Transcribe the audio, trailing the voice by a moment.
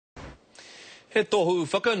He tohu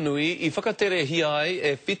whakanui I whakaterehia ai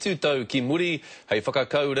e whitu tau ki muri hei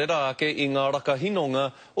whakakaurera ake I ngā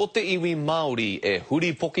rakahinonga o te iwi Maori e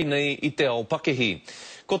huripoki nei I te ao pakihi.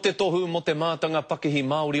 Ko te tohu mo te matanga pakihi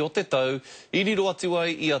Maori o te tau, I riro atu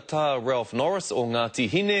ai I a tā Ralph Norris o Ngati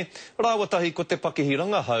Hine, rāwatahi ko te pakihi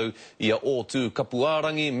rangahau I a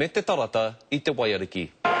Otukapuarangi me Te Tarata I te Waiariki.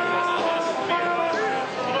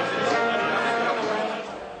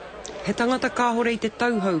 He tangata kāhore I te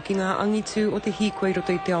tauhau ki ngā angitu o te hīkoi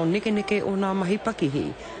roto I te ao neke o ngā mahi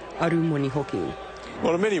pakihi, aru moni hoki.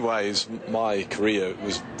 Well, in many ways, my career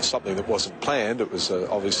was something that wasn't planned. It was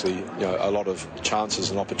obviously a lot of chances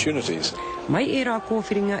and opportunities. Mai e rā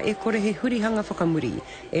kōwhiringa e kore he hurihanga whakamuri,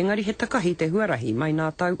 engari he takahi te huarahi mai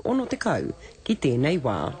nā tau ono te kau, ki tēnei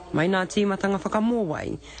wā, mai nā tīmatanga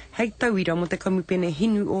whakamōwai, hei tauira mo te kamupene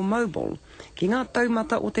hinu o Mobile, ki ngā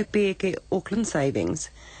taumata o te pēke Auckland Savings.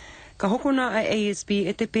 Ka hokona a ASB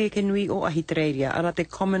e te pēke nui o Ahitereiria ara te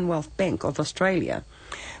Commonwealth Bank of Australia.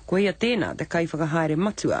 Ko ia tēnā te kai whakahaere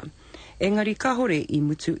matua. Engari ka hore I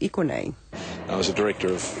mutu I konei. I was a director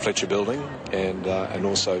of Fletcher Building and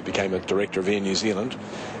also became a director of Air New Zealand.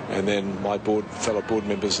 And then my fellow board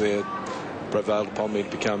members there prevailed upon me to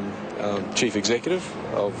become chief executive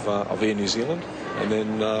of Air New Zealand. And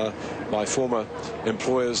then my former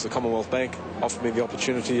employers, the Commonwealth Bank, offered me the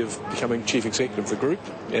opportunity of becoming chief executive of the group.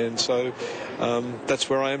 And so that's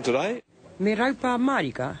where I am today. Me raupa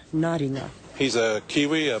marika nā ringa. He's a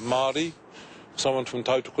Kiwi, a Maori, someone from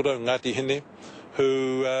Tautokura, Ngati Hine,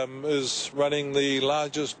 who is running the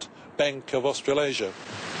largest bank of Australasia.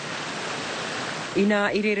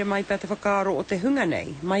 Ina irere mai pata whakaaro o te hunga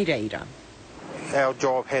nei, mai reira. Our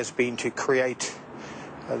job has been to create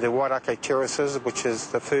the Waiariki terraces, which is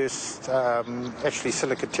the first actually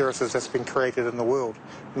silicate terraces that's been created in the world,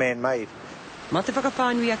 man-made. Ma te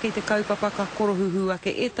whakapānui ake te kaupapa ka korohuhu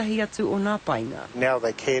ake etahi atu o nā painga. Now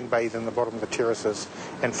they can bathe in the bottom of the terraces,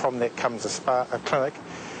 and from that comes a clinic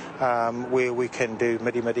where we can do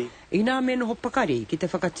miri. Ina me noho pakari ki te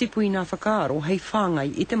whakatipu I nā whakaaro hei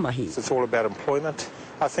whāngai I te mahi. It's all about employment.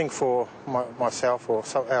 I think for myself, or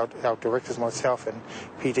our directors, myself and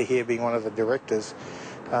Peter here being one of the directors,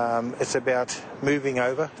 it's about moving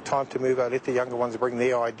over, time to move over, let the younger ones bring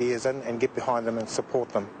their ideas in and get behind them and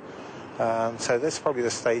support them. So that's probably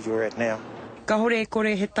the stage we're at now. Ka hore e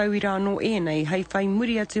kore he tauira anō ēnei hei whai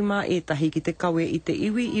muri atu mā etahi ki te kawe I te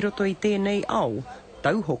iwi I roto I tēnei au,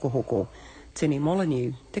 tau hoko. Tenei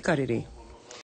Molyneux, Te Karere.